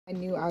I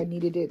knew I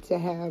needed it to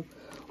have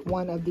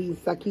one of these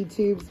sucky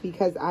tubes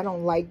because I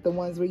don't like the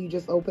ones where you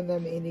just open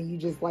them and then you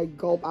just like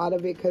gulp out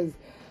of it because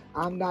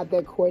I'm not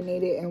that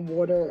coordinated and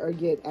water or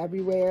get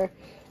everywhere.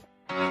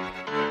 I'm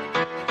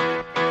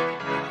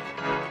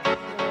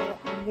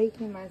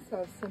making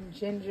myself some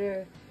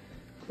ginger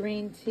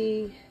green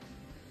tea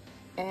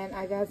and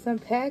I got some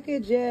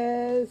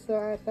packages, so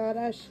I thought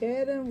I'd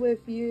share them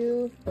with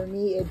you. For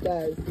me, it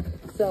does.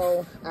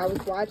 So I was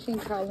watching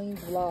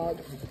Colleen's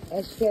vlog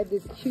and she had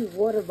this cute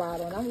water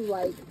bottle and I was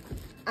like,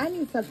 I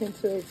need something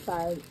to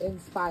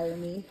inspire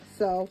me.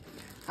 So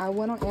I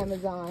went on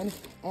Amazon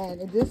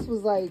and this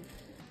was like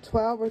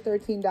 $12 or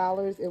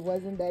 $13. It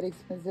wasn't that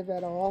expensive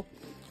at all.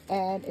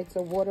 And it's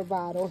a water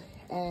bottle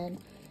and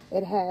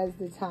it has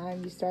the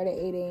time. You start at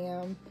 8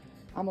 a.m.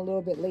 I'm a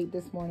little bit late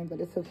this morning, but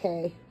it's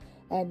okay.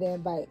 And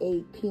then by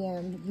 8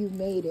 p.m. you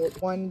made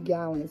it 1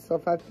 gallon. So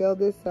if I fill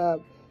this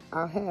up,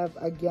 I'll have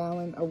a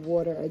gallon of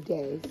water a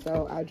day.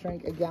 So I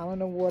drink a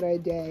gallon of water a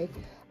day.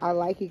 I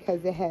like it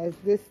because it has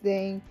this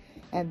thing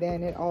and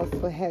then it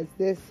also has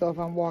this. So if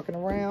I'm walking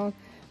around,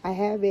 I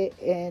have it,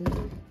 and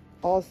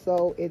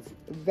also it's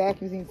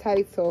vacuuming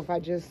tight. So if I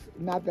just,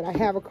 not that I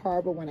have a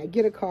car, but when I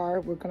get a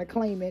car, we're going to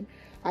claim it,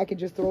 I can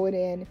just throw it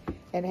in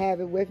and have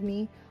it with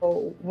me.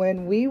 So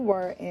when we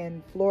were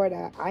in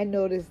Florida, I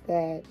noticed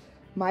that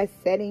my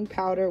setting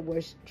powder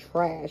was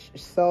trash.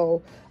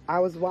 So I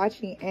was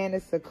watching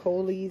Anna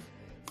Sacconi's,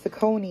 I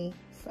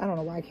don't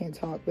know why I can't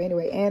talk, but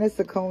anyway, Anna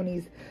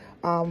Sacconi's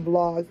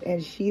vlogs,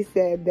 and she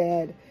said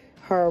that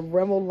her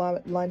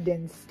Rimmel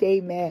London Stay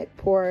Matte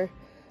Pore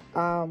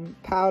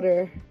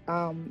powder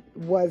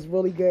was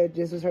really good.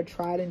 This was her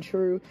tried and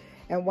true.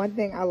 And one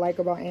thing I like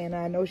about Anna,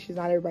 I know she's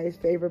not everybody's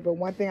favorite, but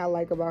one thing I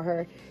like about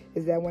her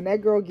is that when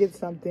that girl gets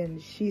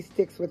something, she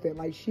sticks with it.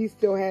 Like, she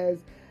still has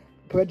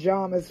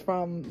pajamas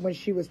from when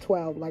she was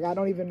 12. Like, I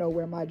don't even know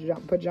where my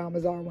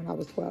pajamas are when I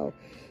was 12.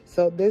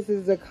 So this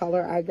is the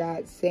color I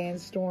got,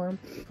 Sandstorm.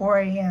 4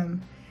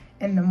 a.m.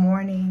 in the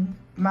morning,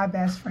 my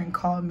best friend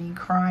called me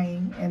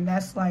crying, and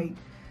that's like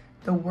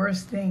the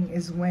worst thing,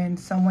 is when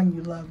someone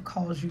you love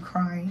calls you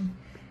crying.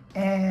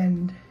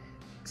 And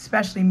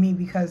especially me,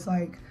 because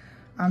like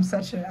I'm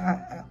such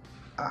a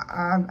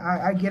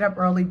I get up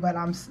early, but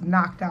I'm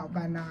knocked out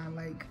by 9.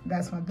 Like,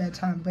 that's my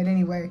bedtime. But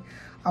anyway,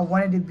 I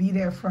wanted to be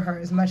there for her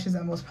as much as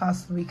I most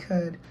possibly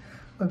could.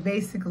 But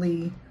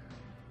basically,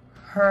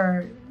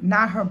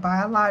 not her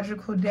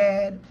biological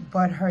dad,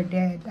 but her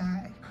dad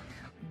died.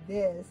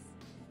 This,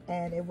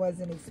 and it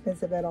wasn't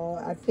expensive at all.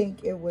 I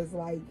think it was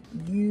like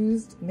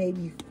used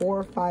maybe $4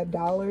 or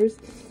 $5.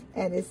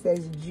 And it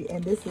says,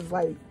 and this is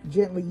like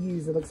gently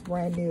used. It looks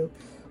brand new.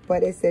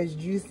 But it says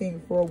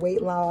juicing for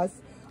weight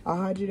loss.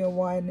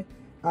 101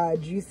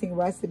 juicing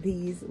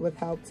recipes with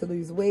help to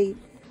lose weight,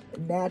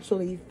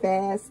 naturally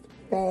fast,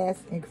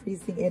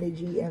 increasing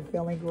energy and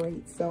feeling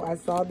great. So I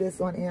saw this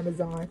on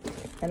Amazon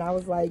and I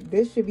was like,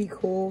 this should be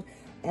cool.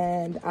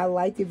 And I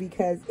liked it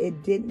because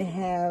it didn't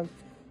have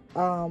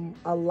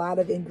a lot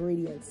of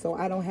ingredients. So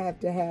I don't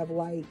have to have,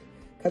 like,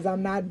 because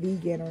I'm not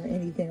vegan or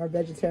anything or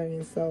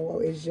vegetarian.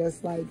 So it's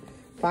just like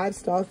 5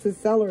 stalks of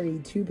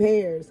celery, 2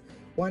 pears,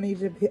 1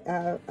 inch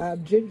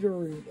of ginger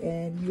root,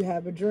 and you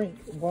have a drink,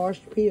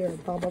 washed pear,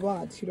 blah, blah,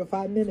 blah, 2 to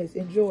 5 minutes,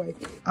 enjoy.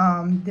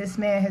 This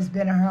man has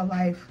been in her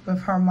life with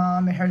her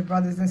mom and her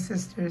brothers and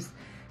sisters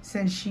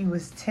since she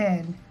was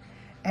 10.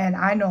 And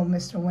I know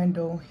Mr.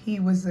 Wendell. He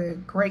was a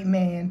great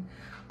man.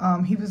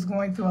 He was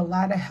going through a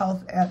lot of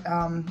health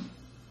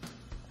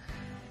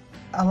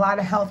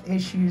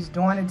issues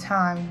during a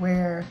time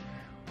where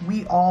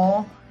we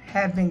all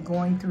have been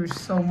going through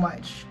so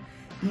much.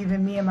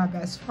 Even me and my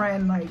best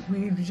friend, like,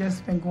 we've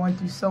just been going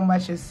through so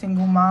much as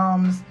single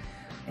moms.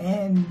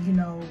 And, you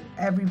know,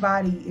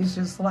 everybody is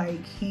just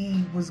like,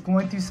 he was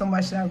going through so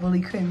much that I really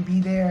couldn't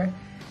be there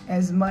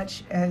as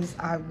much as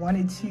I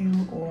wanted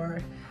to, or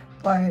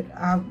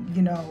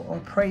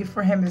pray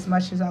for him as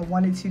much as I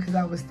wanted to, because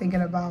I was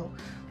thinking about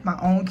my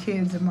own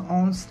kids and my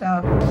own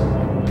stuff.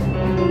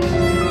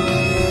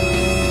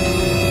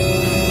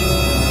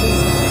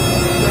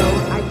 So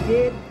I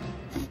did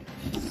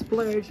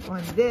splurge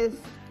on this,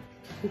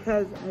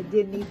 because I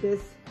did need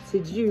this to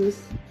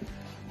juice.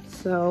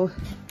 So,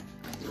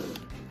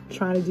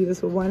 trying to do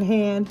this with one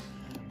hand.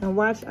 And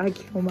watch, I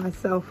kill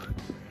myself.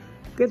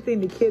 Good thing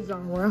the kids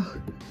aren't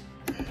around.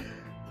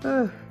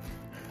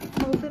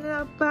 Opening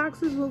up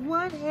boxes with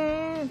one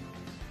hand.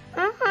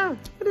 Ah,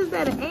 what is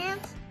that, an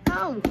ant?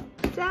 No,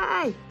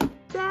 die.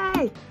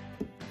 Oh,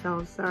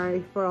 I'm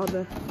sorry for all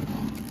the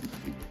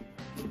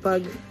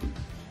bug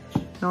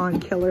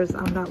non-killers.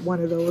 I'm not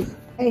one of those.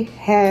 I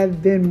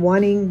have been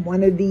wanting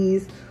one of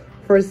these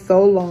for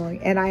so long,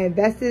 and I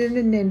invested in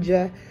the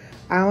Ninja.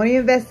 I only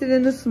invested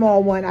in the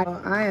small one.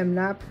 I am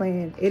not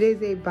playing. It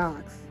is a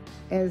box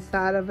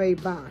inside of a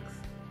box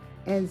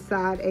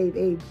inside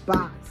a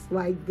box.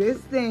 Like, this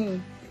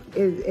thing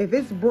is, if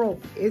it's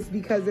broke, it's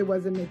because it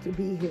wasn't meant to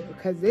be here,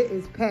 because it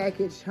is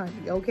packaged,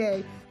 honey,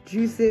 okay?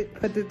 Juice it,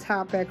 put the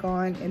top back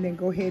on, and then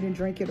go ahead and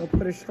drink it, or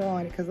put a straw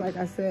in it, because like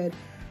I said,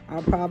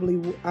 I'll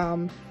probably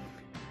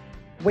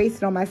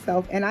wasted on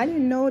myself. And I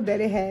didn't know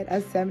that it had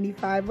a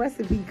 75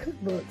 recipe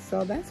cookbook,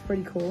 so that's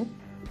pretty cool.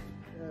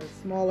 The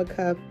smaller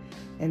cup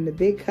and the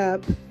big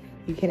cup,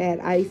 you can add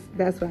ice.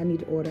 That's what I need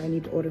to order. I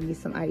need to order me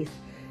some ice.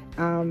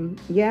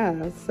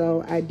 Yeah,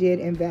 so I did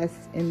invest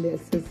in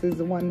this. This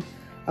is one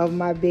of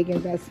my big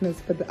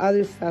investments, but the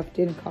other stuff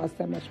didn't cost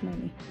that much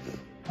money,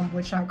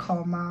 which I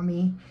call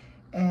Mommy.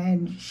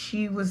 And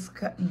she was,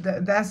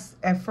 that's,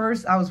 at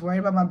first I was worried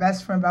about my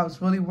best friend, but I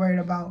was really worried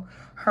about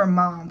her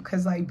mom,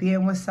 because like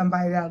being with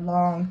somebody that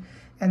long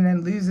and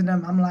then losing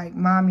them, I'm like,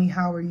 Mommy,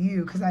 how are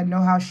you? Because I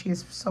know how she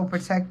is so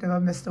protective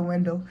of Mr.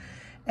 Wendell.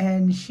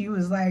 And she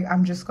was like,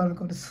 I'm just going to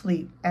go to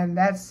sleep. And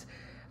that's,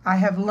 I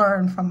have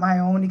learned from my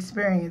own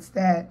experience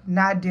that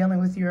not dealing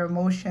with your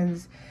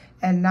emotions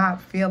and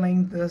not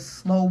feeling the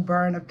slow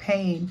burn of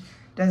pain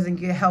doesn't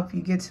help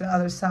you get to the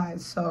other side.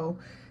 So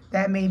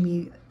that made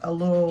me a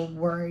little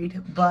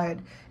worried.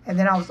 And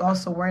then I was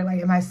also worried,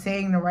 like, am I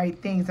saying the right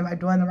things? Am I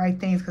doing the right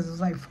things? Because it was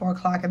like 4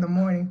 o'clock in the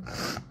morning.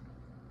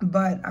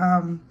 But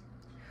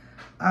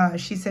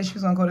she said she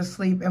was going to go to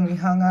sleep, and we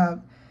hung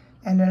up.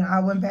 And then I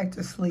went back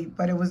to sleep,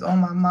 but it was on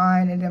my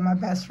mind. And then my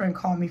best friend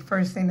called me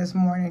first thing this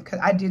morning, because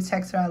I did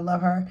text her, I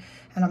love her,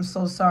 and I'm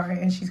so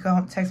sorry. And she's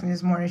going to text me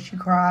this morning. She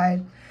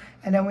cried.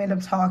 And then we ended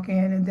up talking,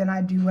 and then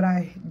I do what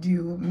I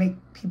do, make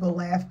people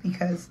laugh,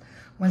 because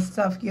when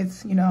stuff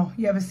gets, you know,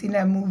 you ever seen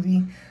that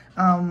movie,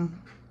 Terms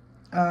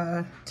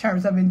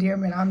of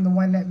Endearment? I'm the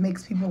one that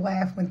makes people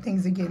laugh when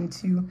things are getting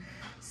too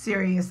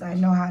serious. I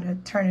know how to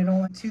turn it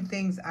on. 2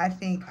 things I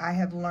think I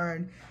have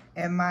learned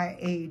at my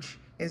age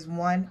is,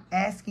 1,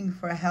 asking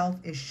for help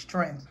is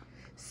strength.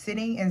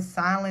 Sitting in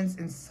silence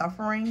and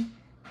suffering,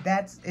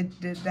 that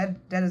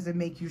doesn't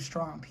make you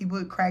strong.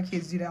 People,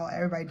 crackheads do that.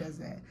 Everybody does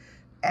that.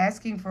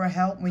 Asking for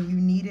help when you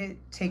need it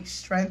takes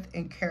strength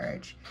and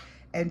courage.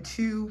 And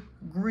 2,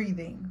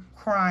 grieving,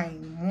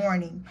 crying,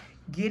 mourning,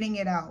 getting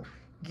it out.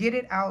 Get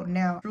it out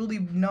now. Truly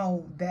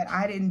know that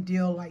I didn't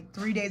deal, like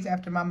 3 days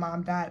after my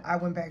mom died, I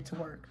went back to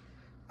work.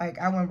 Like,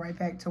 I went right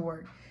back to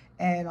work.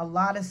 And a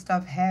lot of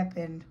stuff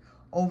happened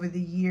over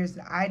the years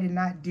that I did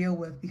not deal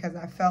with, because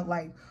I felt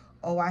like,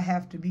 oh, I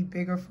have to be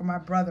bigger for my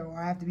brother, or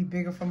I have to be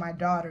bigger for my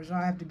daughters, or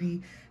I have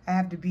to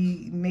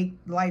make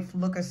life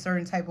look a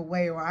certain type of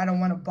way, or I don't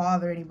want to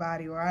bother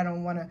anybody, or I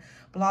don't want to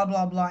blah,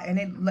 blah, blah. And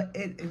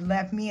it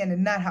left me in the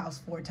nut house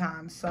 4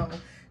 times. So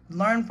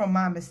learn from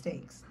my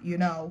mistakes, you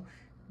know,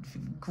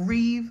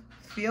 grieve,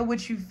 feel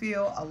what you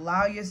feel,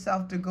 allow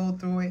yourself to go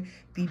through it,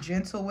 be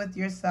gentle with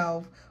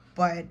yourself,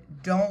 but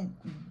don't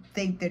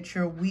think that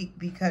you're weak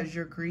because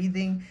you're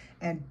grieving,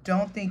 and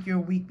don't think you're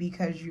weak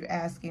because you're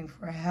asking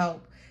for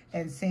help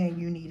and saying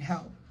you need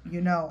help.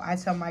 You know, I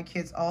tell my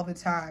kids all the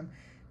time,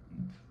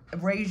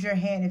 raise your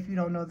hand if you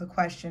don't know the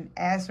question.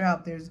 Ask for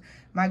help.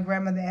 My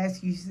grandmother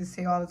used to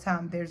say all the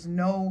time, there's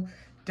no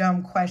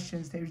dumb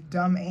questions, there's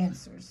dumb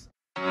answers.